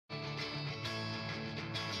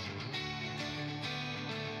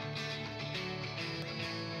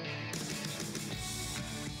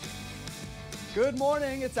Good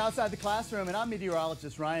morning. It's Outside the Classroom, and I'm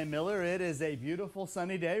meteorologist Ryan Miller. It is a beautiful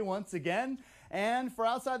sunny day once again. And for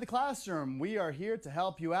Outside the Classroom, we are here to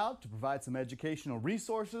help you out, to provide some educational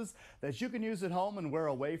resources that you can use at home and we're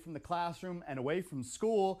away from the classroom and away from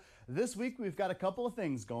school. This week, we've got a couple of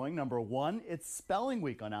things going. Number one, it's spelling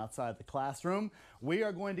week on Outside the Classroom. We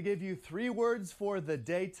are going to give you 3 words for the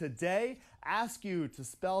day today, ask you to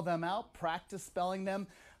spell them out, practice spelling them.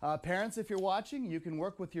 Parents, if you're watching, you can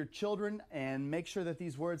work with your children and make sure that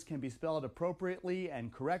these words can be spelled appropriately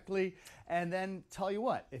and correctly. And then tell you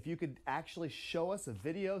what, if you could actually show us a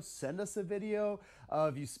video, send us a video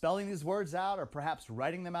of you spelling these words out or perhaps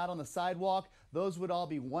writing them out on the sidewalk, those would all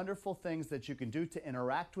be wonderful things that you can do to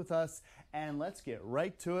interact with us. And let's get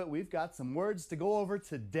right to it. We've got some words to go over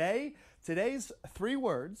today. Today's 3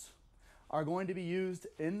 words are going to be used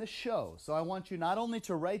in the show. So I want you not only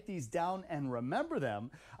to write these down and remember them,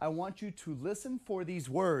 I want you to listen for these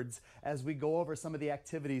words as we go over some of the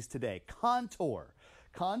activities today. Contour.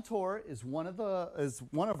 Contour is one of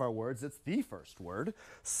our words. It's the first word.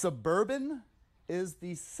 Suburban is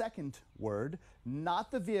the second word,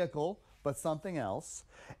 not the vehicle, but something else.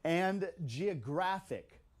 And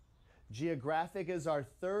geographic. Geographic is our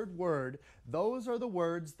third word. Those are the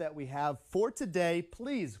words that we have for today.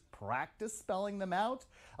 Please practice spelling them out.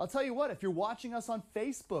 I'll tell you what, if you're watching us on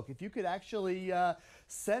Facebook, if you could actually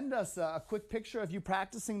send us a quick picture of you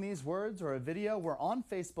practicing these words or a video, we're on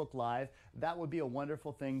Facebook Live. That would be a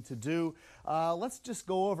wonderful thing to do. Let's just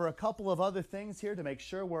go over a couple of other things here to make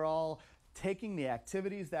sure we're all taking the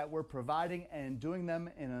activities that we're providing and doing them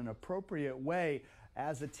in an appropriate way.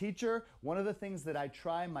 As a teacher, one of the things that I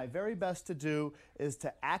try my very best to do is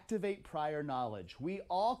to activate prior knowledge. We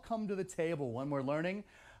all come to the table when we're learning,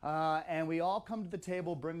 and we all come to the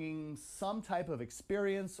table bringing some type of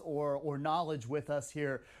experience or knowledge with us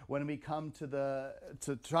here when we come to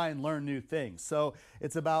try and learn new things. So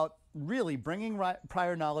it's about really bringing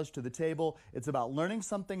prior knowledge to the table. It's about learning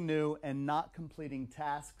something new and not completing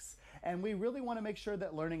tasks. And we really want to make sure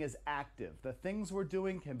that learning is active. The things we're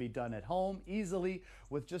doing can be done at home easily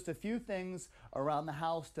with just a few things around the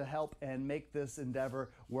house to help and make this endeavor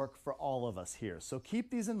work for all of us here. So keep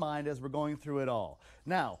these in mind as we're going through it all.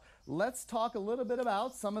 Now, let's talk a little bit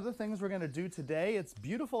about some of the things we're going to do today. It's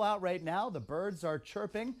beautiful out right now. The birds are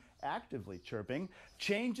chirping, actively chirping.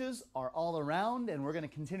 Changes are all around, and we're going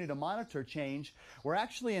to continue to monitor change. We're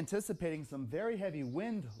actually anticipating some very heavy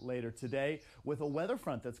wind later today with a weather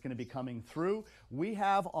front that's going to be coming through. We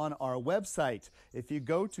have on our website, if you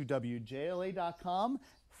go to WJLA.com,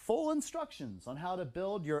 full instructions on how to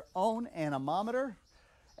build your own anemometer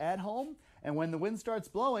at home. And when the wind starts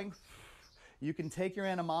blowing, you can take your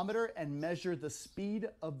anemometer and measure the speed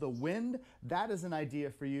of the wind. That is an idea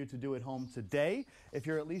for you to do at home today, if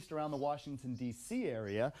you're at least around the Washington, D.C.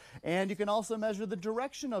 area. And you can also measure the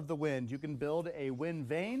direction of the wind. You can build a wind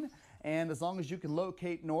vane, and as long as you can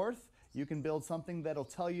locate north, you can build something that'll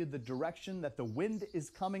tell you the direction that the wind is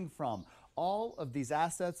coming from. All of these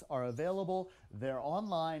assets are available. They're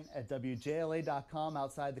online at WJLA.com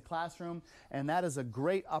outside the classroom, and that is a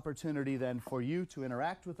great opportunity then for you to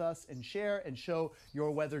interact with us and share and show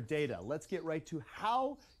your weather data. Let's get right to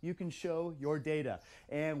how you can show your data.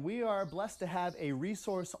 And we are blessed to have a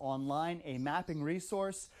resource online, a mapping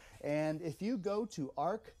resource. And if you go to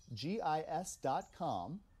arcgis.com,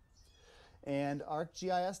 and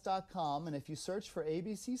arcgis.com, and if you search for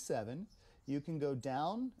ABC7, you can go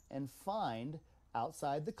down and find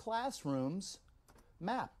Outside the Classroom's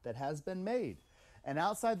map that has been made. And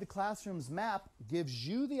Outside the Classroom's map gives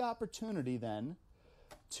you the opportunity then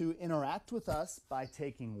to interact with us by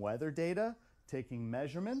taking weather data, taking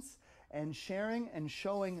measurements, and sharing and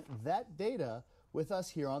showing that data with us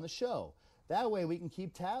here on the show. That way we can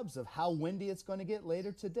keep tabs of how windy it's going to get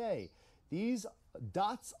later today. These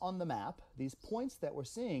dots on the map, these points that we're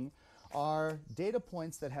seeing, are data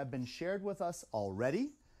points that have been shared with us already.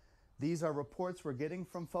 These are reports we're getting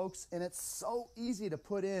from folks, and it's so easy to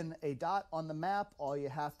put in a dot on the map. All you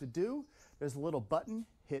have to do, there's a little button,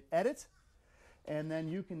 hit edit, and then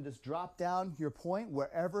you can just drop down your point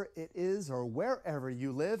wherever it is or wherever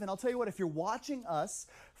you live. And I'll tell you what, if you're watching us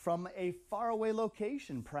from a faraway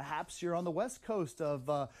location, perhaps you're on the west coast of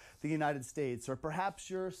the United States, or perhaps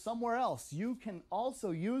you're somewhere else, you can also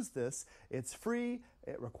use this. It's free.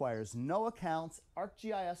 It requires no accounts.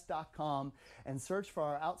 arcgis.com, and search for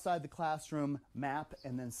our Outside the Classroom map,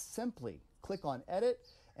 and then simply click on edit,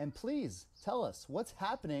 and please tell us what's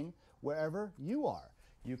happening wherever you are.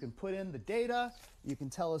 You can put in the data, you can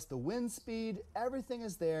tell us the wind speed, everything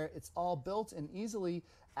is there. It's all built and easily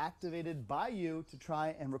activated by you to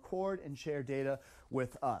try and record and share data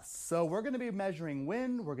with us. So we're going to be measuring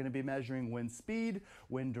wind, we're going to be measuring wind speed,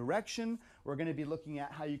 wind direction, we're going to be looking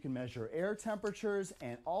at how you can measure air temperatures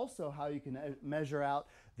and also how you can measure out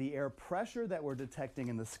the air pressure that we're detecting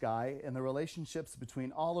in the sky and the relationships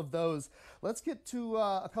between all of those. Let's get to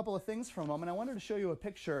a couple of things for a moment. I wanted to show you a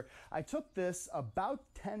picture. I took this about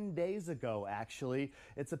 10 days ago, actually.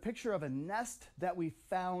 It's a picture of a nest that we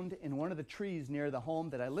found in one of the trees near the home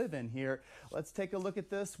that I live in here. Let's take a look at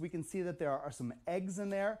this. We can see that there are some eggs in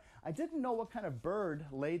there. I didn't know what kind of bird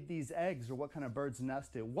laid these eggs or what kind of bird's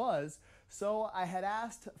nest it was, so I had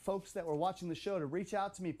asked folks that were watching the show to reach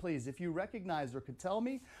out to me, please. If you recognize or could tell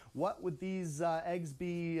me what would these eggs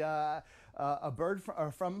be a bird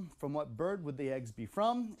from what bird would the eggs be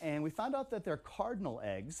from? And we found out that they're cardinal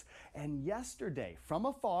eggs. And yesterday, from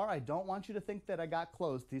afar, I don't want you to think that I got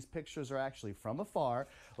close. These pictures are actually from afar.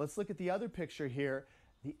 Let's look at the other picture here.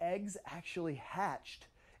 The eggs actually hatched,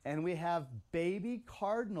 and we have baby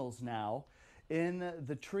cardinals now in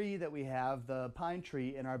the tree that we have, the pine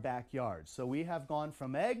tree in our backyard. So we have gone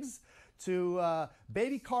from eggs to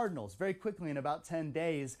baby cardinals very quickly in about 10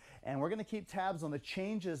 days, and we're going to keep tabs on the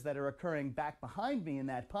changes that are occurring back behind me in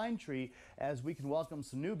that pine tree as we can welcome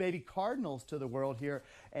some new baby cardinals to the world here.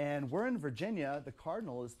 And we're in Virginia. The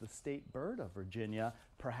cardinal is the state bird of Virginia.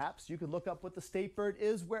 Perhaps you could look up what the state bird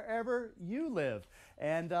is wherever you live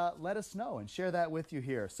and let us know and share that with you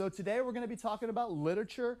here. So today we're going to be talking about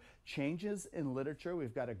literature, changes in literature.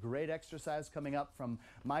 We've got a great exercise coming up from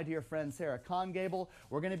my dear friend Sarah Congable.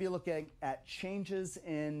 We're going to be looking at changes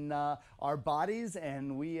in our bodies,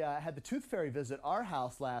 and we had the tooth fairy visit our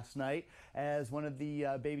house last night as one of the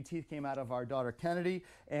baby teeth came out of our daughter Kennedy,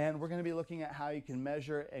 and we're going to be looking at how you can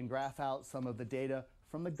measure and graph out some of the data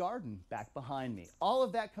from the garden back behind me. All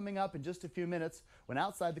of that coming up in just a few minutes when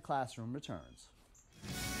Outside the Classroom returns.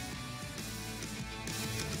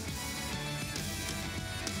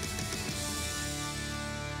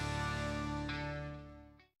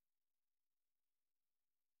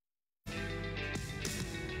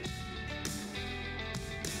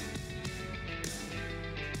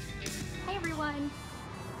 Hey everyone!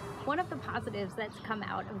 One of the positives that's come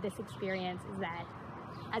out of this experience is that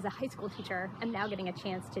as a high school teacher, I'm now getting a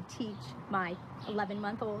chance to teach my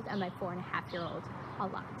 11-month-old and my 4.5-year-old a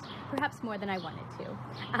lot, perhaps more than I wanted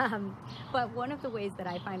to. But one of the ways that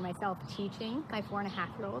I find myself teaching my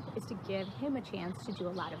 4.5-year-old is to give him a chance to do a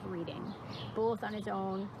lot of reading, both on his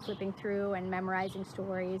own, flipping through and memorizing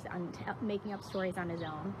stories, making up stories on his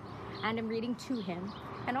own, and I'm reading to him,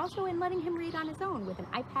 and also in letting him read on his own with an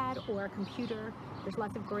iPad or a computer. There's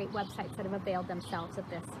lots of great websites that have availed themselves of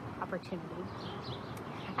this opportunity.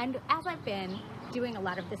 And as I've been doing a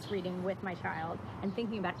lot of this reading with my child and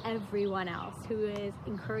thinking about everyone else who is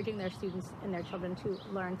encouraging their students and their children to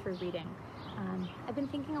learn through reading, I've been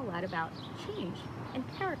thinking a lot about change and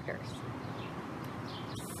characters.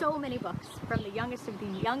 So many books, from the youngest of the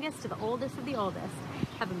youngest to the oldest of the oldest,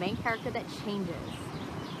 have a main character that changes.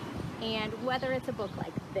 And whether it's a book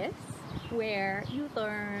like this, where you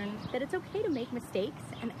learn that it's okay to make mistakes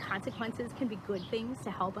and that consequences can be good things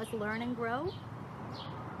to help us learn and grow,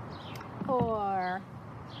 or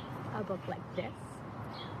a book like this,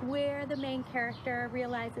 where the main character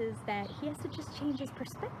realizes that he has to just change his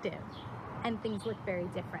perspective and things look very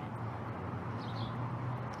different.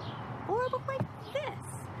 Or a book like this,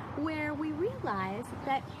 where we realize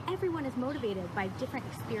that everyone is motivated by different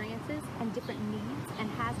experiences and different needs and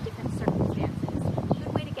has different circumstances. A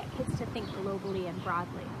good way to get kids to think globally and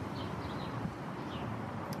broadly.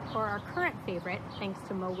 Or our current favorite, thanks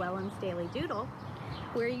to Mo Willems' Daily Doodle,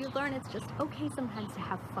 where you learn it's just okay sometimes to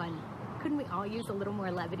have fun. Couldn't we all use a little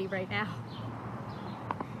more levity right now?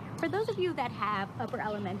 For those of you that have upper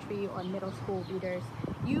elementary or middle school readers,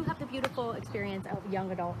 you have the beautiful experience of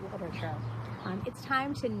young adult literature. It's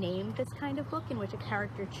time to name this kind of book in which a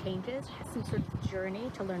character changes, has some sort of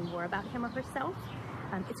journey to learn more about him or herself.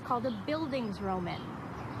 It's called a Bildungsroman.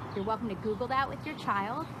 You're welcome to Google that with your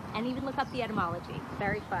child and even look up the etymology.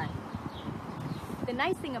 Very fun. The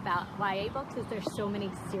nice thing about YA books is there's so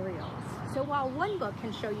many serials. So while one book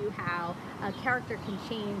can show you how a character can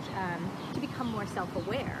change to become more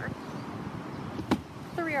self-aware,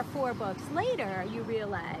 3 or 4 books later, you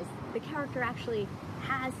realize the character actually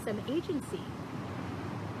has some agency.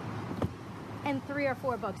 And 3 or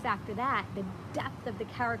 4 books after that, the depth of the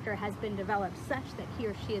character has been developed such that he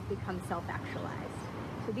or she has become self-actualized.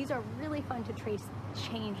 So these are really fun to trace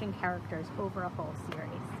change in characters over a whole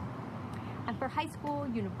series. And for high school,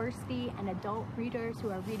 university, and adult readers who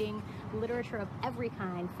are reading literature of every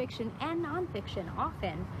kind, fiction and nonfiction,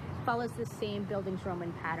 often follows the same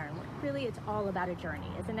Bildungsroman pattern. Really, it's all about a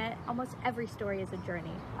journey, isn't it? Almost every story is a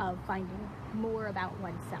journey of finding more about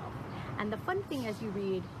oneself. And the fun thing as you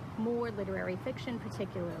read more literary fiction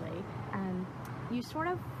particularly, you sort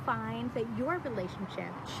of find that your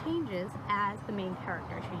relationship changes as the main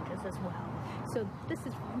character changes as well. So this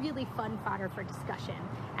is really fun fodder for discussion.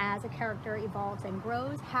 As a character evolves and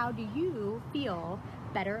grows, how do you feel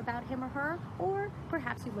better about him or her? Or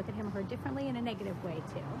perhaps you look at him or her differently in a negative way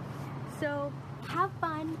too. So have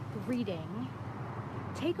fun reading.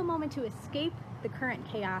 Take a moment to escape the current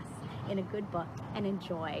chaos in a good book and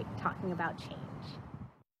enjoy talking about change.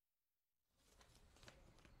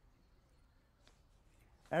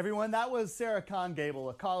 Everyone, that was Sarah Congable,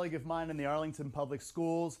 a colleague of mine in the Arlington Public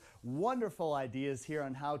Schools. Wonderful ideas here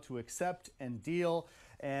on how to accept and deal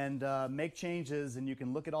and make changes, and you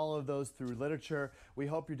can look at all of those through literature. We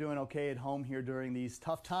hope you're doing okay at home here during these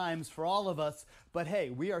tough times for all of us. But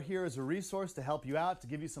hey, we are here as a resource to help you out, to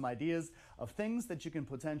give you some ideas of things that you can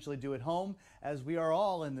potentially do at home, as we are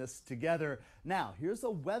all in this together. Now, here's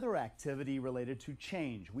a weather activity related to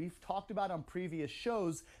change. We've talked about on previous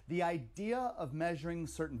shows the idea of measuring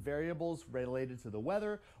certain variables related to the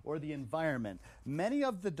weather or the environment. Many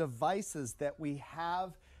of the devices that we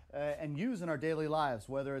have and use in our daily lives,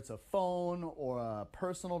 whether it's a phone or a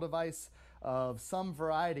personal device of some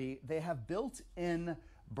variety, they have built-in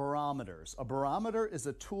barometers. A barometer is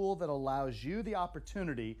a tool that allows you the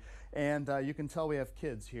opportunity, and you can tell we have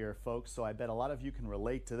kids here, folks, so I bet a lot of you can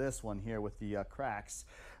relate to this one here with the cracks.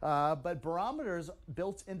 But barometers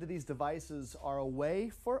built into these devices are a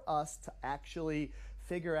way for us to actually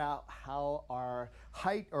figure out how our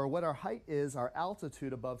height, or what our height is, our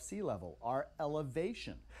altitude above sea level, our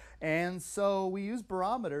elevation. And so we use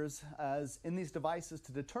barometers as in these devices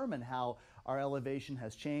to determine how our elevation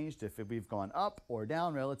has changed, if we've gone up or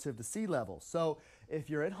down relative to sea level. So if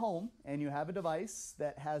you're at home and you have a device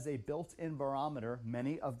that has a built-in barometer,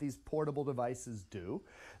 many of these portable devices do,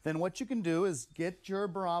 then what you can do is get your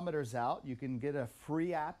barometers out. You can get a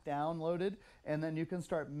free app downloaded, and then you can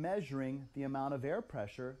start measuring the amount of air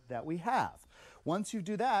pressure that we have. Once you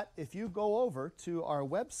do that, if you go over to our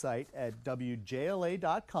website at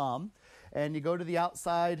WJLA.com and you go to the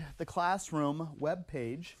Outside the Classroom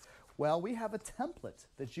webpage, well, we have a template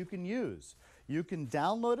that you can use. You can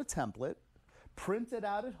download a template, print it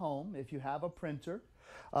out at home if you have a printer.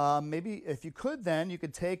 Maybe if you could, then you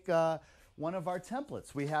could take one of our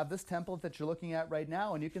templates. We have this template that you're looking at right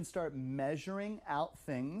now, and you can start measuring out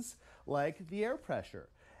things like the air pressure.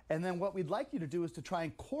 And then what we'd like you to do is to try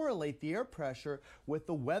and correlate the air pressure with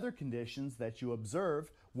the weather conditions that you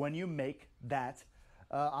observe when you make that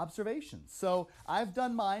observation. So I've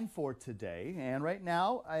done mine for today, and right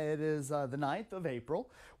now it is the 9th of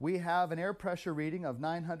April. We have an air pressure reading of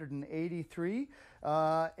 983,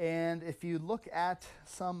 and if you look at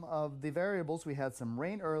some of the variables, we had some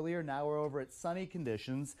rain earlier, now we're over at sunny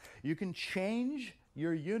conditions. You can change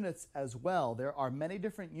your units as well. There are many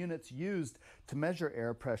different units used to measure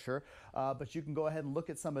air pressure, but you can go ahead and look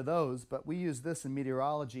at some of those, but we use this in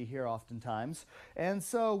meteorology here oftentimes. And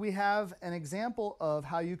so we have an example of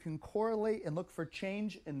how you can correlate and look for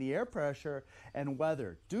change in the air pressure and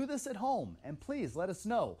weather. Do this at home, and please let us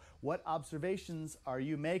know, what observations are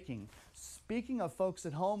you making? Speaking of folks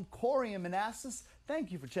at home, Corey in Manassas,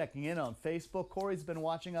 thank you for checking in on Facebook. Corey's been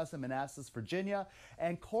watching us in Manassas, Virginia,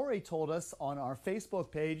 and Corey told us on our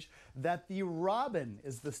Facebook page that the robin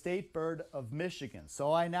is the state bird of Michigan.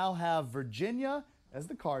 So I now have Virginia as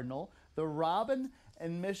the cardinal, the robin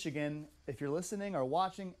in Michigan. If you're listening or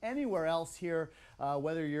watching anywhere else here,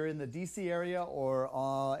 whether you're in the DC area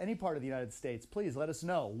or any part of the United States, please let us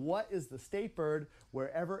know, what is the state bird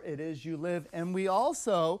wherever it is you live. And we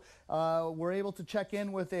also were able to check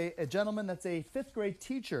in with a gentleman that's a 5th grade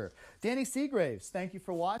teacher, Danny Seagraves. Thank you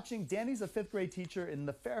for watching. Danny's a 5th grade teacher in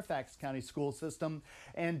the Fairfax County school system.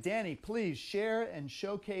 And Danny, please share and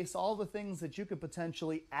showcase all the things that you could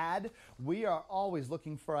potentially add. We are always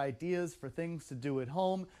looking for ideas for things to do at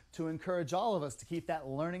home to encourage all of us to keep that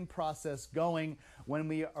learning process going when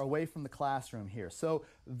we are away from the classroom here. So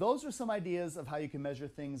those are some ideas of how you can measure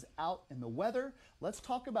things out in the weather. Let's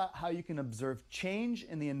talk about how you can observe change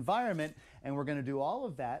in the environment, and we're going to do all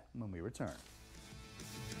of that when we return.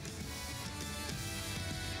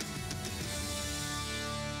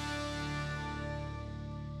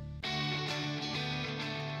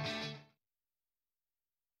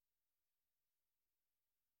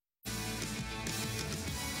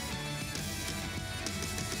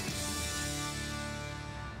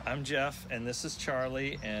 I'm Jeff, and this is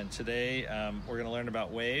Charlie, and today we're going to learn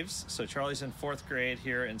about waves. So Charlie's in 4th grade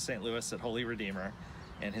here in St. Louis at Holy Redeemer,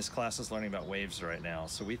 and his class is learning about waves right now.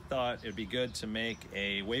 So we thought it'd be good to make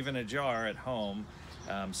a wave in a jar at home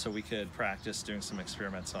so we could practice doing some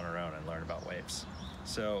experiments on our own and learn about waves.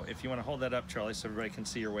 So if you want to hold that up, Charlie, so everybody can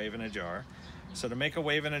see your wave in a jar. So to make a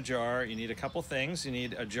wave in a jar, you need a couple things. You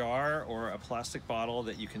need a jar or a plastic bottle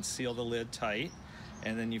that you can seal the lid tight,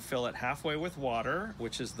 and then you fill it halfway with water,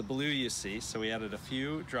 which is the blue you see. So we added a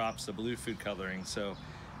few drops of blue food coloring so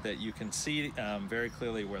that you can see very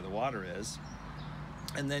clearly where the water is.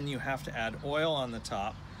 And then you have to add oil on the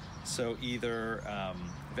top, so either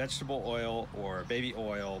vegetable oil or baby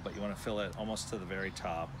oil, but you want to fill it almost to the very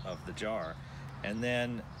top of the jar. And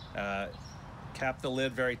then cap the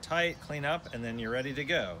lid very tight, clean up, and then you're ready to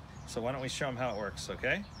go. So why don't we show them how it works,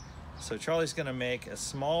 okay? So Charlie's gonna make a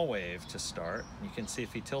small wave to start. You can see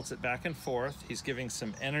if he tilts it back and forth, he's giving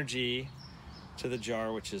some energy to the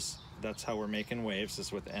jar, that's how we're making waves,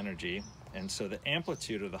 is with energy. And so the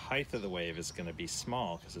amplitude or the height of the wave is gonna be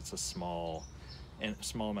small because it's a small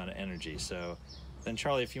amount of energy. So then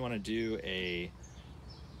Charlie, if you wanna do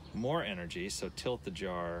more energy, so tilt the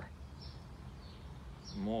jar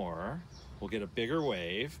more, we'll get a bigger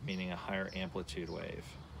wave, meaning a higher amplitude wave.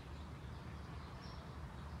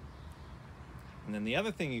 And then the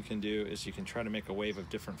other thing you can do is you can try to make a wave of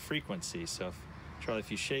different frequencies. So Charlie, if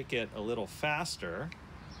you shake it a little faster,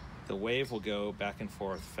 the wave will go back and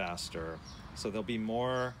forth faster. So there'll be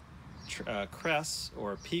more crests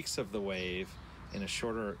or peaks of the wave in a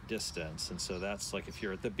shorter distance. And so that's like if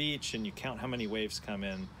you're at the beach and you count how many waves come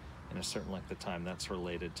in a certain length of time, that's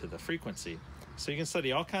related to the frequency. So you can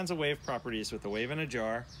study all kinds of wave properties with a wave in a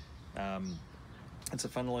jar. It's a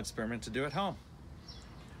fun little experiment to do at home.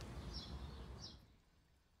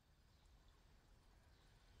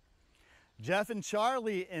 Jeff and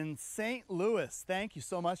Charlie in St. Louis, thank you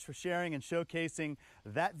so much for sharing and showcasing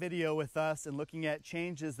that video with us and looking at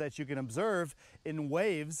changes that you can observe in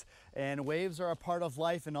waves. And waves are a part of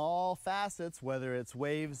life in all facets, whether it's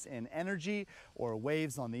waves in energy or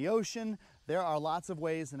waves on the ocean. There are lots of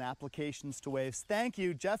ways and applications to waves. Thank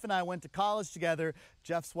you. Jeff and I went to college together.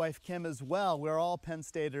 Jeff's wife, Kim, as well. We're all Penn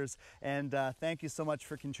Staters. And thank you so much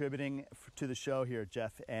for contributing to the show here,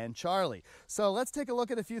 Jeff and Charlie. So let's take a look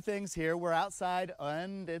at a few things here. We're outside,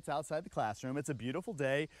 and it's outside the classroom. It's a beautiful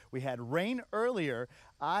day. We had rain earlier.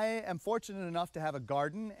 I am fortunate enough to have a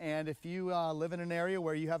garden, and if you live in an area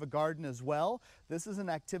where you have a garden as well, this is an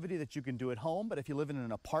activity that you can do at home. But if you live in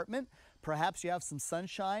an apartment, perhaps you have some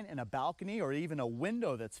sunshine and a balcony or even a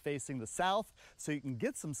window that's facing the south so you can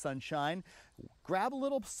get some sunshine. Grab a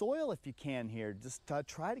little soil if you can here. Just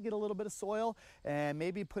try to get a little bit of soil and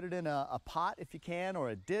maybe put it in a pot if you can, or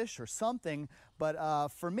a dish or something.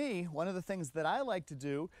 But for me, one of the things that I like to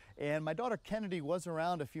do, and my daughter Kennedy was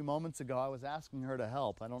around a few moments ago. I was asking her to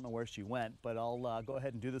help. I don't know where she went, but I'll go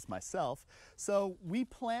ahead and do this myself. So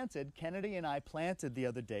Kennedy and I planted the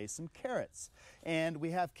other day some carrots. And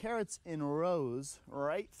we have carrots in rows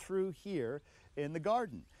right through here in the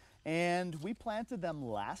garden. And we planted them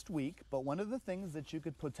last week, but one of the things that you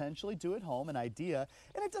could potentially do at home, an idea,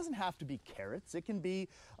 and it doesn't have to be carrots, it can be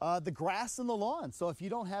the grass in the lawn. So if you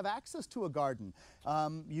don't have access to a garden,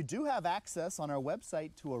 you do have access on our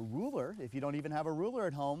website to a ruler. If you don't even have a ruler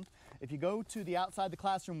at home, if you go to the Outside the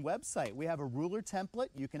Classroom website, we have a ruler template.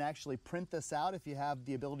 You can actually print this out if you have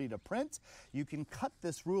the ability to print. You can cut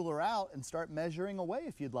this ruler out and start measuring away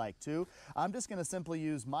if you'd like to. I'm just going to simply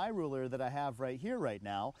use my ruler that I have right here right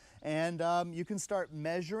now, and you can start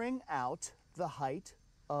measuring out the height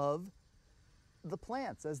of the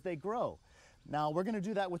plants as they grow. Now we're going to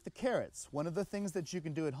do that with the carrots. One of the things that you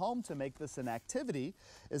can do at home to make this an activity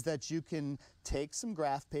is that you can take some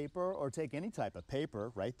graph paper or take any type of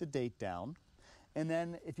paper, write the date down, and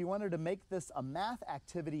then if you wanted to make this a math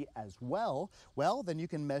activity as well, then you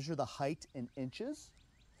can measure the height in inches,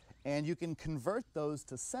 and you can convert those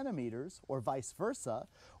to centimeters or vice versa,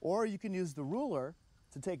 or you can use the ruler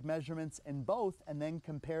to take measurements in both and then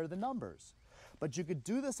compare the numbers. But you could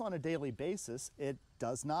do this on a daily basis. It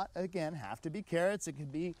does not, again, have to be carrots. It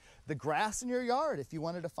could be the grass in your yard. If you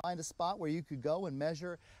wanted to find a spot where you could go and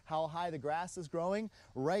measure how high the grass is growing.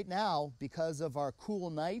 Right now, because of our cool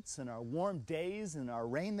nights and our warm days and our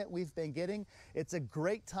rain that we've been getting, it's a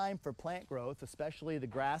great time for plant growth, especially the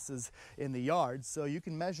grasses in the yard. So you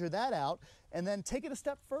can measure that out and then take it a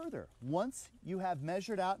step further. Once you have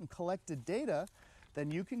measured out and collected data, then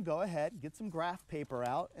you can go ahead, get some graph paper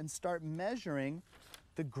out, and start measuring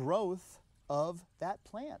the growth of that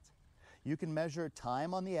plant. You can measure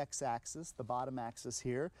time on the x-axis, the bottom axis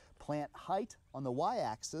here, plant height on the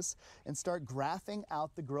y-axis, and start graphing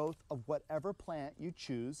out the growth of whatever plant you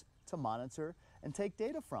choose to monitor and take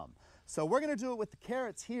data from. So we're going to do it with the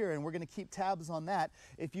carrots here, and we're going to keep tabs on that.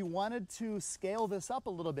 If you wanted to scale this up a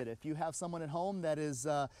little bit, if you have someone at home that is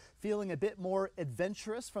feeling a bit more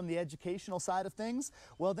adventurous from the educational side of things,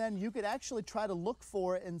 well then you could actually try to look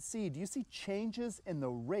for and see, do you see changes in the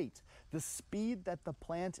rate, the speed that the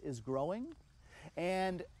plant is growing?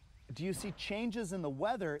 And do you see changes in the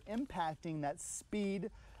weather impacting that speed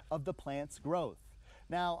of the plant's growth?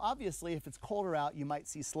 Now, obviously, if it's colder out, you might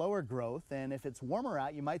see slower growth, and if it's warmer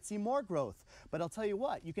out, you might see more growth. But I'll tell you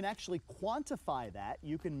what, you can actually quantify that,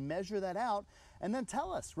 you can measure that out, and then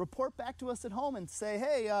tell us, report back to us at home and say,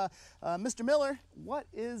 hey, Mr. Miller,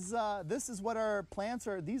 this is what our plants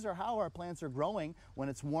are, these are how our plants are growing when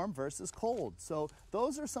it's warm versus cold. So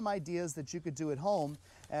those are some ideas that you could do at home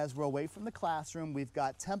as we're away from the classroom. We've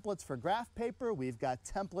got templates for graph paper, we've got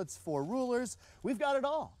templates for rulers, we've got it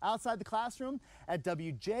all outside the classroom at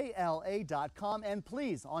WJLA.com. And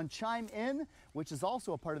please, on Chime In, which is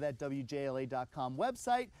also a part of that WJLA.com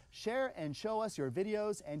website, share and show us your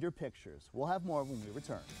videos and your pictures. We'll have more when we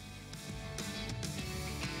return.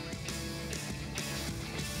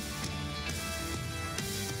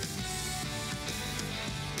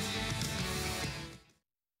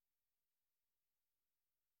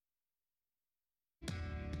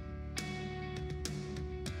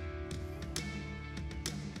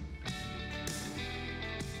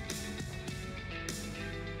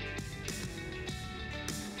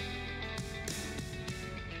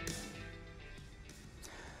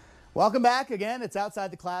 Welcome back again. It's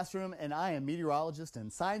Outside the Classroom, and I am meteorologist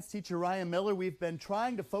and science teacher Ryan Miller. We've been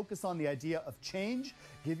trying to focus on the idea of change,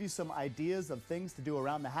 give you some ideas of things to do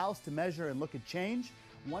around the house to measure and look at change.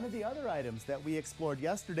 One of the other items that we explored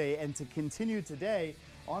yesterday and to continue today,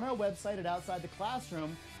 on our website at Outside the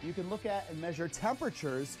Classroom, you can look at and measure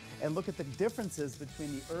temperatures and look at the differences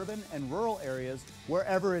between the urban and rural areas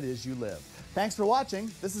wherever it is you live. Thanks for watching.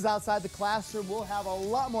 This is Outside the Classroom. We'll have a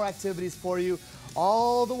lot more activities for you,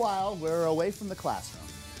 all the while we're away from the classroom.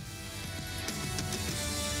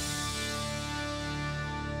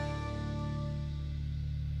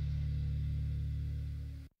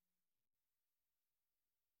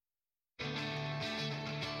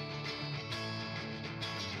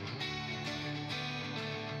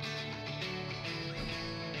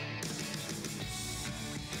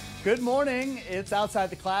 Good morning. It's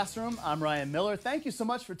Outside the Classroom. I'm Ryan Miller. Thank you so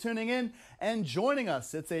much for tuning in and joining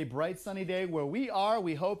us. It's a bright, sunny day where we are.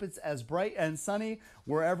 We hope it's as bright and sunny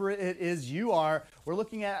wherever it is you are. We're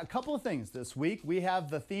looking at a couple of things this week. We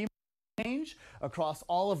have the theme change across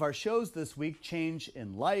all of our shows this week, change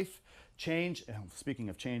in life. Change, speaking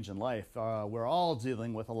of change in life, we're all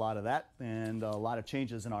dealing with a lot of that and a lot of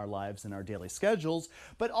changes in our lives and our daily schedules,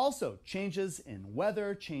 but also changes in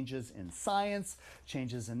weather, changes in science,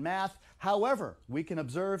 changes in math. However, we can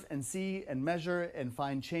observe and see and measure and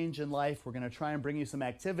find change in life. We're going to try and bring you some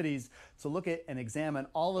activities to look at and examine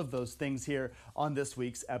all of those things here on this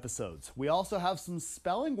week's episodes. We also have some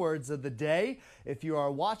spelling words of the day. If you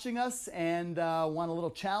are watching us and want a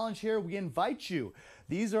little challenge here, we invite you.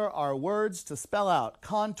 These are our words to spell out: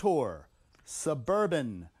 contour,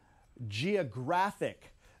 suburban,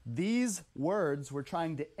 geographic. These words we're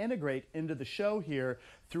trying to integrate into the show here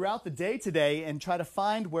throughout the day today and try to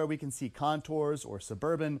find where we can see contours or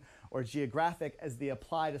suburban or geographic as they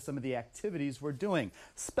apply to some of the activities we're doing.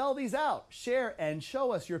 Spell these out, share and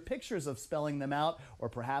show us your pictures of spelling them out, or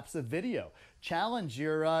perhaps a video. Challenge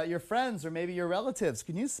your friends or maybe your relatives.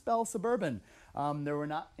 Can you spell suburban? We're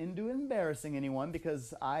not into embarrassing anyone,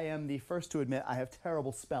 because I am the first to admit I have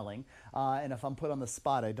terrible spelling. And if I'm put on the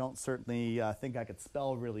spot, I don't certainly think I could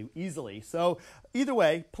spell really easily. So either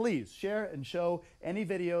way, please share and show any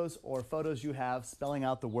videos or photos you have spelling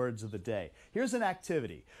out the words of the day. Here's an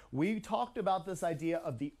activity. We talked about this idea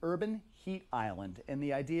of the urban heat island, and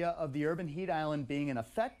the idea of the urban heat island being an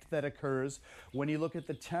effect that occurs when you look at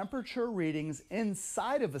the temperature readings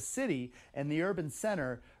inside of a city and the urban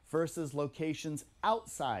center versus locations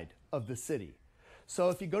outside of the city. So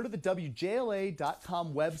if you go to the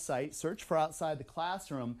WJLA.com website, search for Outside the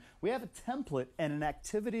Classroom, we have a template and an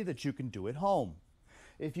activity that you can do at home.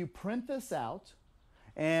 If you print this out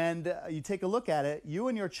and you take a look at it, you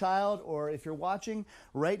and your child, or if you're watching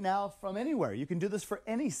right now from anywhere, you can do this for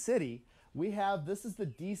any city. This is the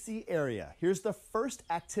DC area. Here's the first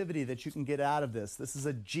activity that you can get out of this. This is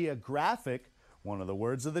a geographic, one of the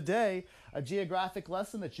words of the day, a geographic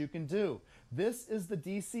lesson that you can do. This is the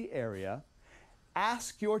DC area.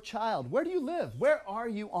 Ask your child, where do you live? Where are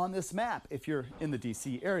you on this map? If you're in the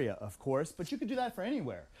DC area, of course, but you could do that for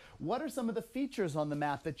anywhere. What are some of the features on the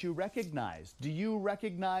map that you recognize? Do you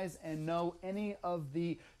recognize and know any of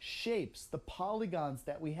the shapes, the polygons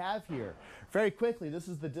that we have here? Very quickly, this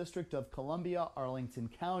is the District of Columbia, Arlington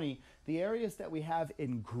County. The areas that we have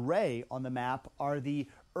in gray on the map are the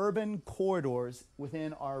urban corridors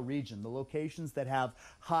within our region, the locations that have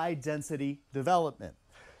high density development.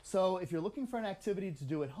 So if you're looking for an activity to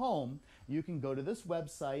do at home, you can go to this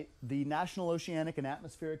website, the National Oceanic and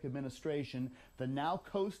Atmospheric Administration, the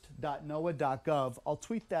nowcoast.noaa.gov. I'll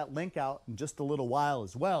tweet that link out in just a little while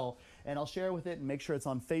as well, and I'll share with it and make sure it's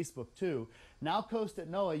on Facebook too. Nowcoast at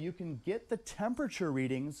NOAA, you can get the temperature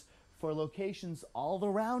readings for locations all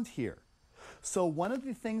around here. So one of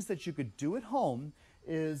the things that you could do at home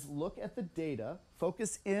is look at the data,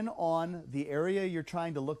 focus in on the area you're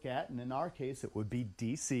trying to look at, and in our case it would be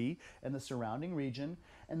DC and the surrounding region,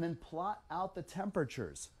 and then plot out the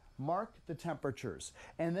temperatures. Mark the temperatures.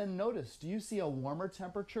 And then notice, do you see a warmer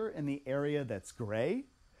temperature in the area that's gray?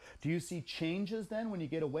 Do you see changes then when you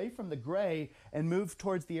get away from the gray and move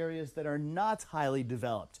towards the areas that are not highly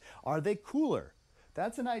developed? Are they cooler?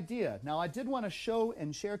 That's an idea. Now, I did want to show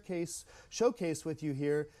and showcase with you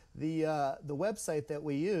here the website that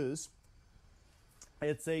we use.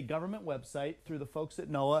 It's a government website through the folks at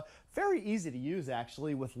NOAA. Very easy to use,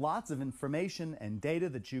 actually, with lots of information and data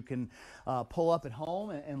that you can pull up at home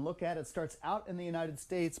and look at. It starts out in the United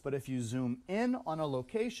States, but if you zoom in on a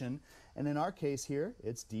location, and in our case here,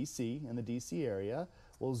 it's DC, in the DC area,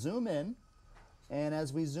 we'll zoom in. And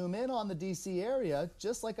as we zoom in on the DC area,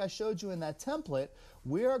 just like I showed you in that template,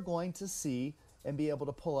 we are going to see and be able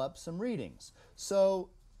to pull up some readings. So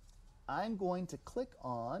I'm going to click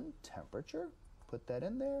on temperature, put that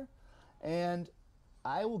in there, and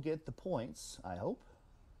I will get the points, I hope.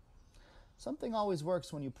 Something always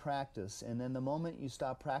works when you practice, and then the moment you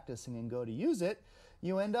stop practicing and go to use it,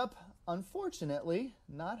 you end up, unfortunately,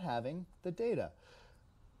 not having the data.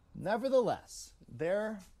 Nevertheless,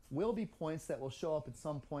 there will be points that will show up at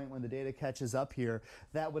some point when the data catches up here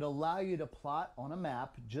that would allow you to plot on a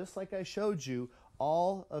map, just like I showed you,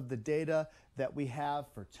 all of the data that we have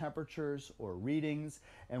for temperatures or readings.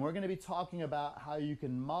 And we're going to be talking about how you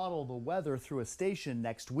can model the weather through a station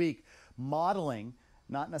next week. Modeling,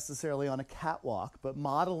 not necessarily on a catwalk, but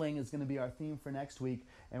modeling is going to be our theme for next week.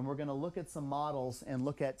 And we're going to look at some models and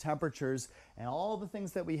look at temperatures and all the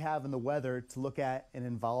things that we have in the weather to look at and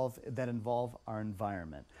involve our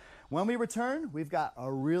environment. When we return, we've got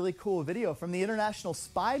a really cool video from the International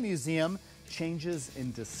Spy Museum, Changes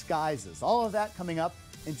in Disguises. All of that coming up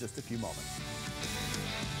in just a few moments.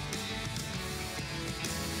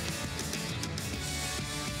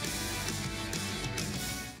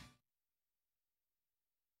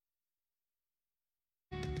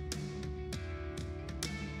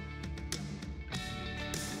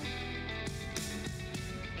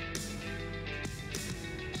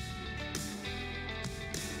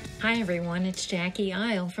 Hi everyone, it's Jackie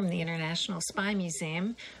Isle from the International Spy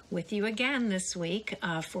Museum with you again this week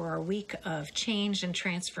for our week of change and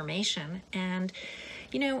transformation. And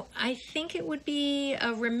you know, I think it would be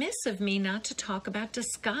remiss of me not to talk about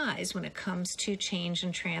disguise when it comes to change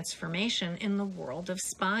and transformation in the world of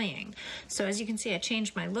spying. So as you can see, I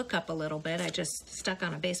changed my look up a little bit. I just stuck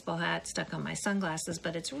on a baseball hat, stuck on my sunglasses,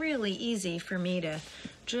 but it's really easy for me to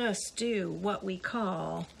just do what we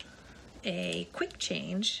call a quick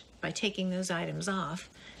change by taking those items off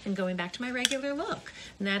and going back to my regular look.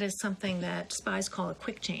 And that is something that spies call a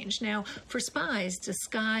quick change. Now, for spies,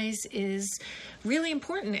 disguise is really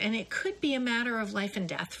important, and it could be a matter of life and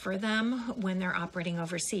death for them when they're operating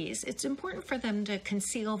overseas. It's important for them to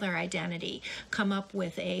conceal their identity, come up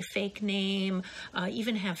with a fake name,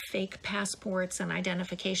 even have fake passports and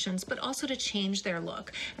identifications, but also to change their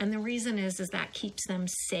look. And the reason is that keeps them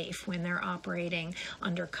safe when they're operating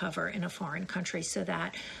undercover in a foreign country, so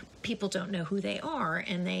that people don't know who they are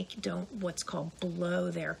and they don't what's called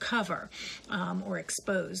blow their cover or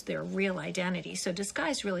expose their real identity. So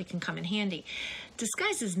disguise really can come in handy.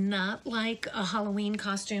 Disguise is not like a Halloween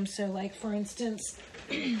costume. So like, for instance,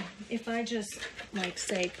 if I just like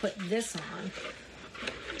say put this on,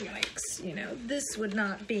 yikes, you know, this would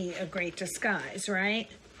not be a great disguise, right?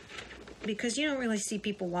 Because you don't really see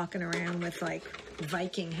people walking around with like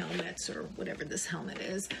Viking helmets or whatever this helmet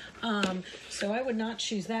is. So I would not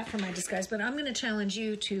choose that for my disguise, but I'm going to challenge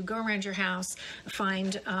you to go around your house,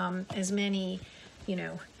 find as many, you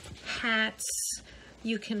know, hats,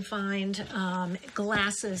 you can find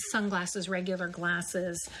glasses, sunglasses, regular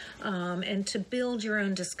glasses, and to build your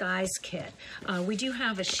own disguise kit. We do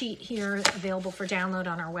have a sheet here available for download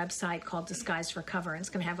on our website called Disguise for Cover, and it's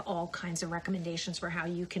going to have all kinds of recommendations for how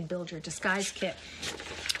you can build your disguise kit.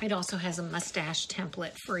 It also has a mustache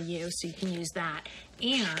template for you, so you can use that.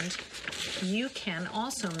 And you can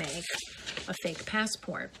also make a fake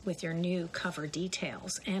passport with your new cover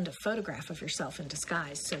details and a photograph of yourself in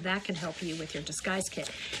disguise. So that can help you with your disguise kit.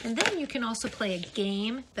 And then you can also play a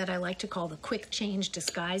game that I like to call the quick change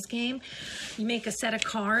disguise game. You make a set of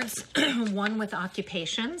cards, one with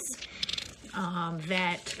occupations,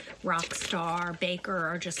 vet, rock star,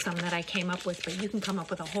 baker, or just some that I came up with, but you can come up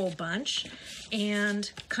with a whole bunch. And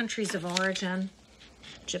countries of origin,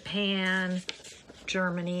 Japan,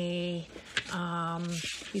 Germany,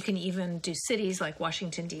 you can even do cities like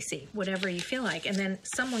Washington, D.C., whatever you feel like. And then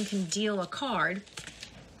someone can deal a card.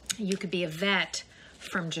 You could be a vet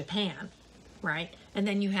from Japan, right? And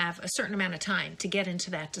then you have a certain amount of time to get into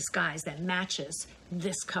that disguise that matches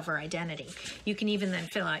this cover identity. You can even then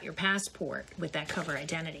fill out your passport with that cover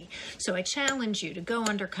identity. So I challenge you to go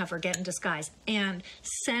undercover, get in disguise, and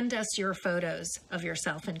send us your photos of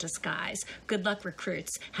yourself in disguise. Good luck,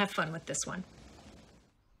 recruits. Have fun with this one.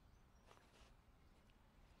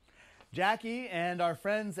 Jackie and our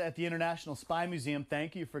friends at the International Spy Museum,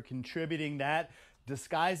 thank you for contributing that.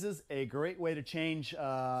 Disguises, a great way to change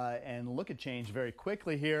and look at change very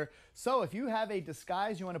quickly here. So if you have a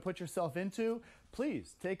disguise you want to put yourself into,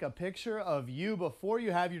 please take a picture of you before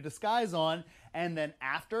you have your disguise on and then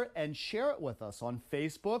after, and share it with us on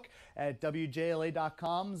Facebook at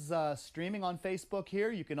WJLA.com's streaming on Facebook here.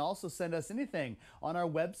 You can also send us anything on our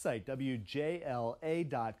website,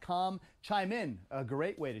 WJLA.com. Chime in, a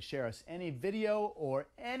great way to share us any video or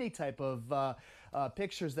any type of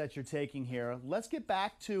pictures that you're taking here. Let's get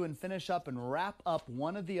back to and finish up and wrap up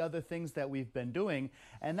one of the other things that we've been doing,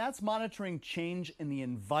 and that's monitoring change in the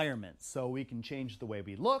environment. So we can change the way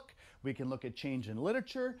we look, we can look at change in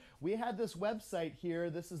literature. We had this website here.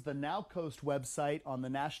 This is the Now Coast website on the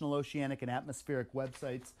National Oceanic and Atmospheric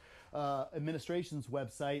Websites Administration's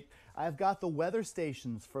website. I've got the weather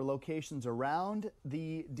stations for locations around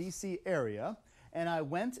the DC area, and I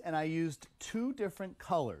went and I used two different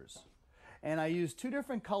colors. And I used two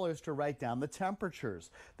different colors to write down the temperatures.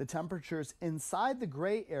 The temperatures inside the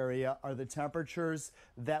gray area are the temperatures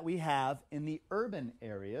that we have in the urban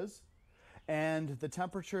areas. And the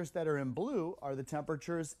temperatures that are in blue are the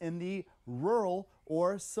temperatures in the rural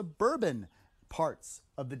or suburban parts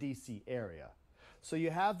of the DC area. So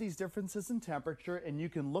you have these differences in temperature, and you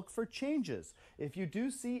can look for changes. If you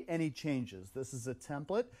do see any changes, this is a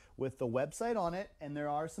template with the website on it, and there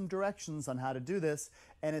are some directions on how to do this,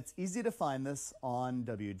 and it's easy to find this on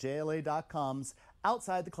WJLA.com's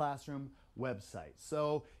Outside the Classroom website.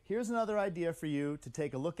 So here's another idea for you to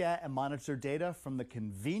take a look at and monitor data from the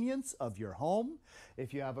convenience of your home.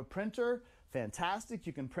 If you have a printer, fantastic,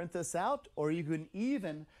 you can print this out, or you can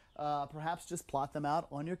even perhaps just plot them out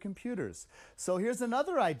on your computers. So here's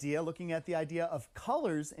another idea, looking at the idea of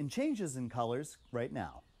colors and changes in colors right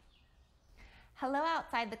now. Hello,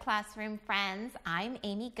 Outside the Classroom friends. I'm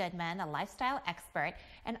Amy Goodman, a lifestyle expert,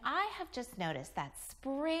 and I have just noticed that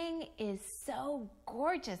spring is so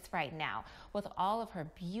gorgeous right now with all of her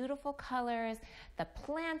beautiful colors. The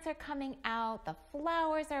plants are coming out, the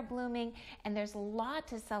flowers are blooming, and there's a lot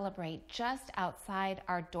to celebrate just outside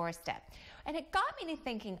our doorstep. And it got me to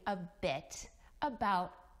thinking a bit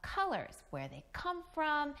about colors, where they come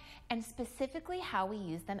from, and specifically how we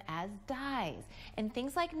use them as dyes, and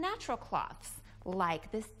things like natural cloths,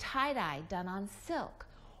 like this tie-dye done on silk,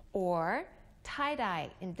 or tie-dye,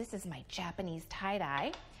 and this is my Japanese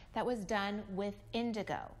tie-dye, that was done with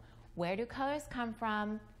indigo. Where do colors come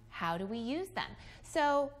from? How do we use them?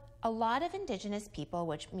 So a lot of indigenous people,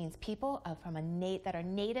 which means people that are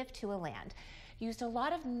native to a land, used a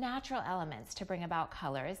lot of natural elements to bring about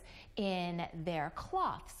colors in their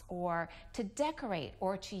cloths, or to decorate,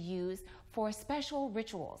 or to use for special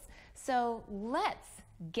rituals. So let's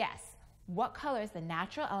guess what colors the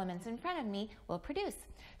natural elements in front of me will produce.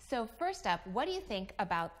 So first up, what do you think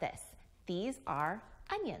about this? These are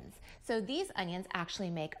onions. So these onions actually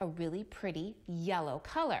make a really pretty yellow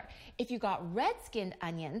color. If you got red-skinned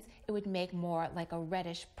onions, it would make more like a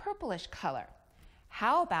reddish purplish color.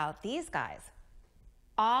 How about these guys?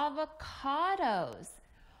 Avocados.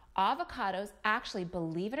 Avocados actually,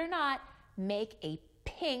 believe it or not, make a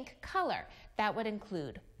pink color. That would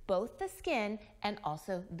include both the skin and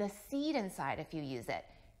also the seed inside if you use it.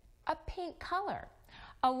 A pink color.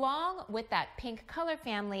 Along with that pink color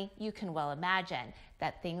family, you can well imagine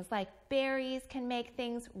that things like berries can make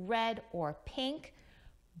things red or pink.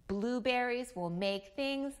 Blueberries will make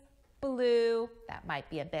things blue. That might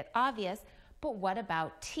be a bit obvious, but what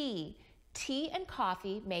about tea? Tea and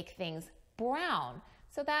coffee make things brown.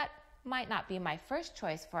 So that might not be my first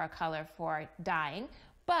choice for a color for dyeing,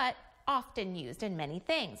 but often used in many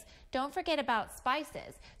things. Don't forget about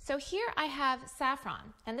spices. So here I have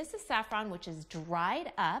saffron, and this is saffron which is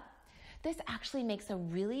dried up. This actually makes a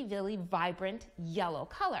really, really vibrant yellow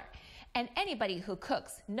color. And anybody who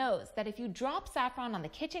cooks knows that if you drop saffron on the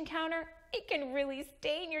kitchen counter, it can really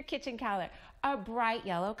stain your kitchen counter a bright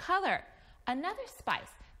yellow color. Another spice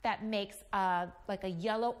that makes like a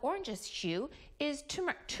yellow orangish hue is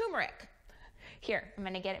turmeric. Here, I'm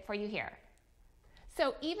gonna get it for you here.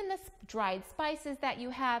 So even the dried spices that you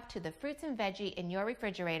have to the fruits and veggie in your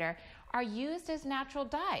refrigerator are used as natural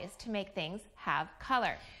dyes to make things have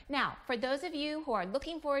color. Now, for those of you who are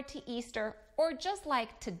looking forward to Easter or just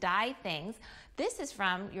like to dye things, this is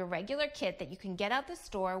from your regular kit that you can get out the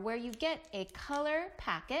store where you get a color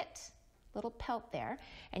packet, little pelt there,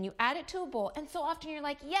 and you add it to a bowl, and so often you're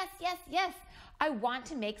like, yes, yes, yes, I want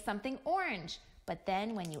to make something orange. But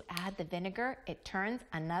then when you add the vinegar, it turns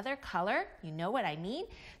another color. You know what I mean?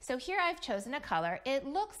 So here I've chosen a color. It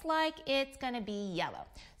looks like it's gonna be yellow.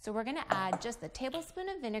 So we're gonna add just a tablespoon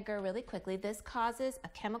of vinegar really quickly. This causes a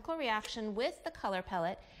chemical reaction with the color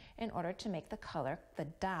pellet in order to make the color, the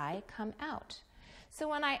dye, come out. So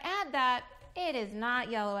when I add that, it is not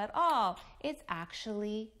yellow at all. It's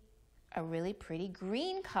actually a really pretty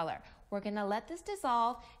green color. We're gonna let this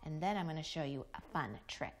dissolve, and then I'm gonna show you a fun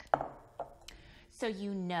trick. So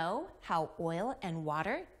you know how oil and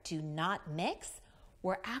water do not mix?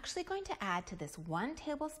 We're actually going to add to this 1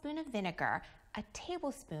 tablespoon of vinegar a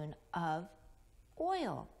tablespoon of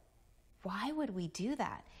oil. Why would we do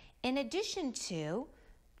that? In addition to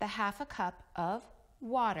the 1/2 cup of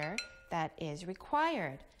water that is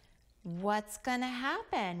required. What's gonna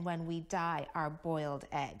happen when we dye our boiled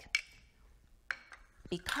egg?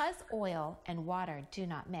 Because oil and water do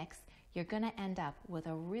not mix, you're gonna end up with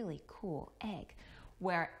a really cool egg.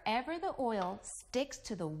 Wherever the oil sticks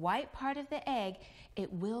to the white part of the egg,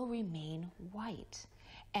 it will remain white.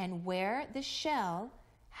 And where the shell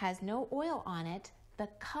has no oil on it, the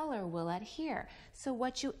color will adhere. So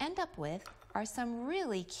what you end up with are some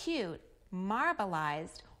really cute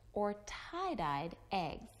marbleized or tie-dyed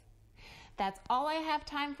eggs. That's all I have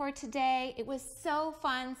time for today. It was so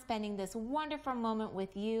fun spending this wonderful moment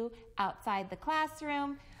with you outside the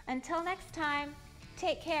classroom. Until next time,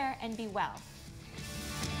 take care and be well.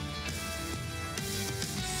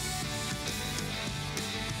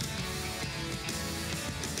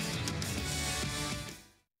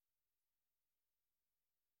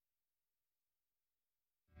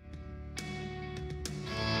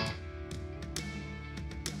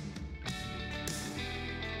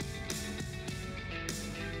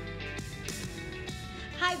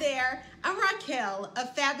 Hi there, I'm Raquel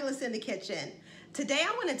of Fabulous in the Kitchen. Today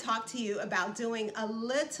I want to talk to you about doing a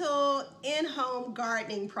little in-home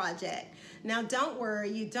gardening project. Now don't worry,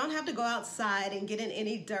 you don't have to go outside and get in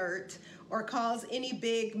any dirt or cause any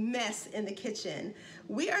big mess in the kitchen.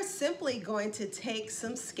 We are simply going to take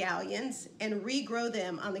some scallions and regrow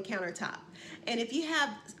them on the countertop. And if you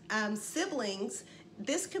have siblings,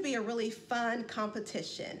 this could be a really fun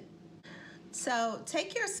competition. So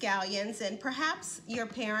take your scallions, and perhaps your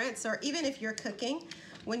parents, or even if you're cooking,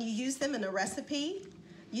 when you use them in a recipe,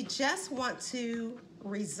 you just want to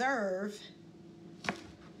reserve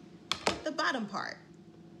the bottom part,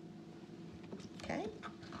 okay?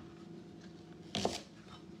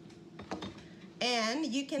 And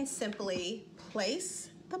you can simply place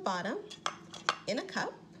the bottom in a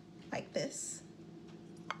cup like this.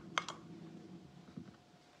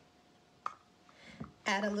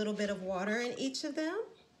 Add a little bit of water in each of them.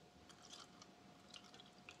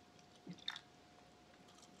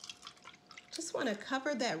 Just want to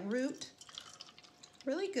cover that root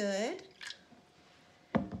really good.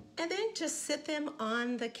 And then just sit them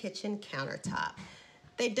on the kitchen countertop.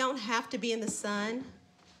 They don't have to be in the sun,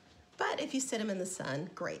 but if you sit them in the sun,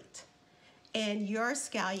 great. And your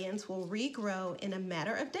scallions will regrow in a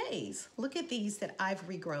matter of days. Look at these that I've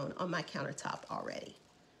regrown on my countertop already.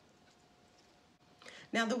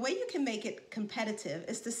 Now, the way you can make it competitive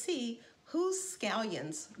is to see whose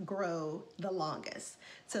scallions grow the longest.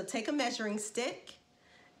 So take a measuring stick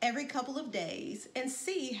every couple of days and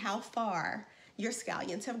see how far your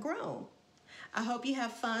scallions have grown. I hope you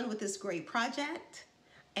have fun with this great project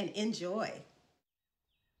and enjoy.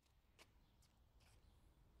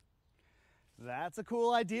 That's a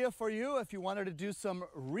cool idea for you if you wanted to do some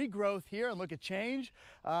regrowth here and look at change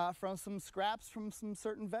from some scraps from some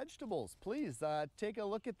certain vegetables. Please take a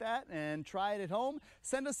look at that and try it at home.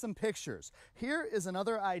 Send us some pictures. Here is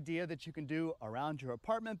another idea that you can do around your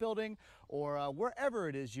apartment building or wherever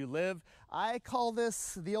it is you live. I call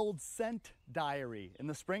this the old scent diary. In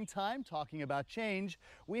the springtime, talking about change,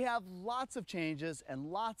 we have lots of changes and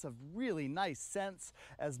lots of really nice scents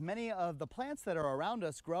as many of the plants that are around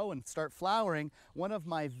us grow and start flowering. One of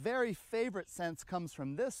my very favorite scents comes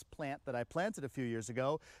from this plant that I planted a few years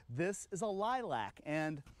ago. This is a lilac,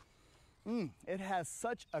 and it has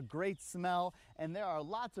such a great smell, and there are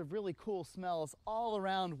lots of really cool smells all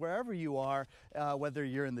around wherever you are, whether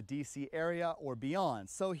you're in the DC area or beyond.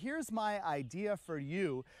 So here's my idea for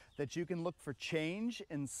you that you can look for change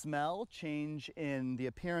in smell, change in the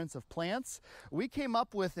appearance of plants. We came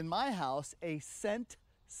up with, in my house, a scent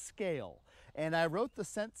scale. And I wrote the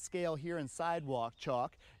scent scale here in sidewalk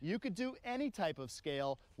chalk. You could do any type of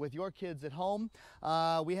scale with your kids at home.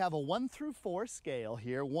 We have a 1 through 4 scale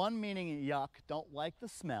here. 1 meaning yuck, don't like the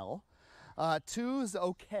smell. 2 is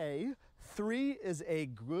okay. 3 is a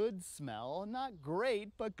good smell, not great,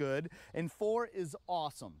 but good. And 4 is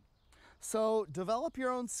awesome. So develop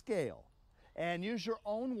your own scale and use your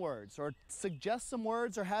own words, or suggest some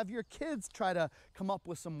words, or have your kids try to come up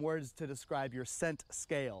with some words to describe your scent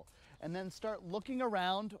scale. And then start looking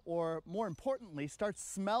around, or more importantly, start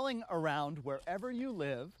smelling around wherever you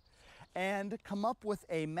live and come up with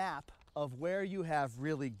a map of where you have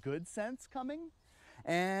really good scents coming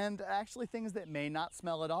and actually things that may not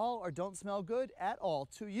smell at all or don't smell good at all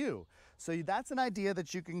to you. So that's an idea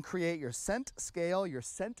that you can create your scent scale, your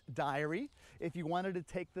scent diary. If you wanted to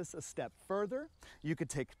take this a step further, you could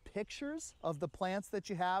take pictures of the plants that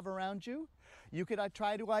you have around you. You could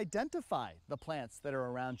try to identify the plants that are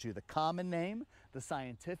around you, the common name, the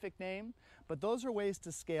scientific name, but those are ways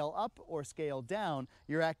to scale up or scale down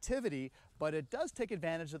your activity. But it does take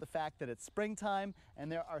advantage of the fact that it's springtime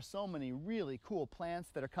and there are so many really cool plants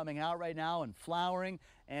that are coming out right now and flowering,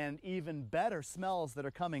 and even better smells that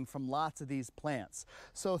are coming from lots of these plants.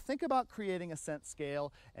 So think about creating a scent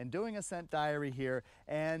scale and doing a scent diary here,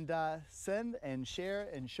 and send and share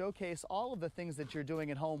and showcase all of the things that you're doing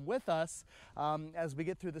at home with us as we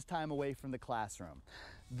get through this time away from the classroom.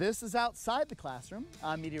 This is Outside the Classroom.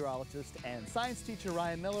 I'm meteorologist and science teacher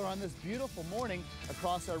Ryan Miller on this beautiful morning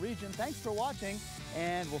across our region. Thanks for watching,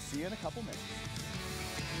 and we'll see you in a couple minutes.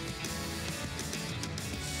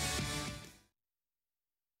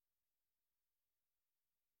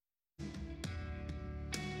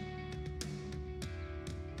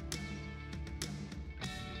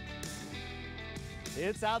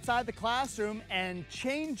 It's Outside the Classroom and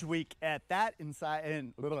Change Week at that. Inside,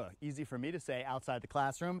 and easy for me to say, outside the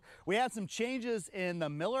classroom. We had some changes in the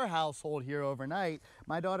Miller household here overnight.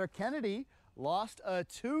 My daughter Kennedy lost a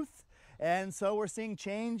tooth, and so we're seeing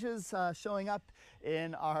changes showing up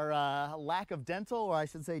in our lack of dental, or I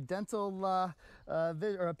should say dental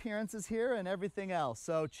appearances here and everything else.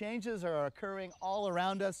 So changes are occurring all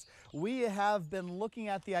around us. We have been looking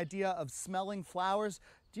at the idea of smelling flowers.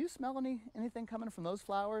 Do you smell anything coming from those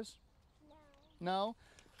flowers? No. No?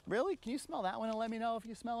 Really? Can you smell that one and let me know if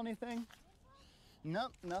you smell anything?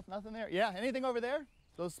 Nope, nothing there. Yeah, anything over there?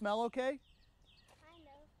 Those smell okay? Kind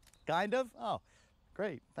of. Kind of? Oh,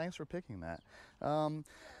 great. Thanks for picking that.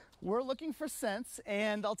 We're looking for scents,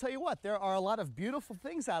 and I'll tell you what, there are a lot of beautiful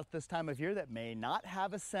things out this time of year that may not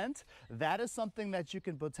have a scent. That is something that you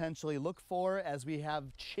can potentially look for as we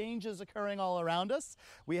have changes occurring all around us.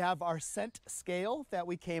 We have our scent scale that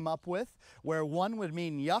we came up with, where 1 would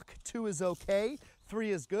mean yuck, 2 is okay,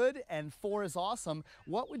 3 is good, and 4 is awesome.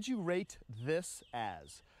 What would you rate this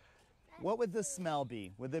as? What would this smell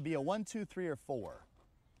be? Would there be a 1, 2, 3, or 4?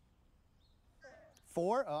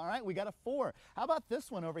 4? All right, we got a 4. How about this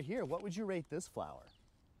one over here? What would you rate this flower?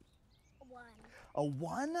 A 1. A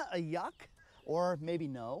 1? A yuck? Or maybe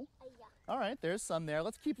no? A yuck. All right, there's some there.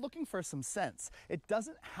 Let's keep looking for some scents. It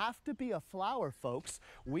doesn't have to be a flower, folks.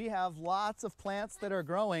 We have lots of plants that are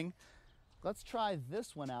growing. Let's try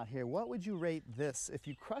this one out here. What would you rate this? If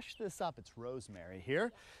you crush this up, it's rosemary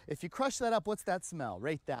here. If you crush that up, what's that smell?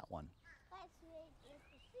 Rate that one.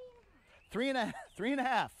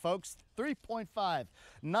 3.5, folks. 3.5.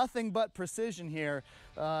 Nothing but precision here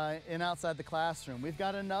in Outside the Classroom. We've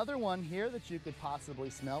got another one here that you could possibly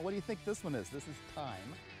smell. What do you think this one is? This is thyme.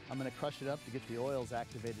 I'm going to crush it up to get the oils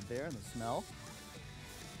activated there and the smell.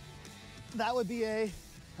 That would be a,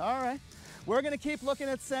 all right. We're going to keep looking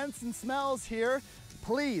at scents and smells here.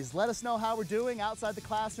 Please let us know how we're doing outside the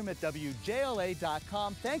classroom at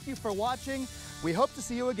WJLA.com. Thank you for watching. We hope to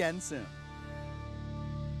see you again soon.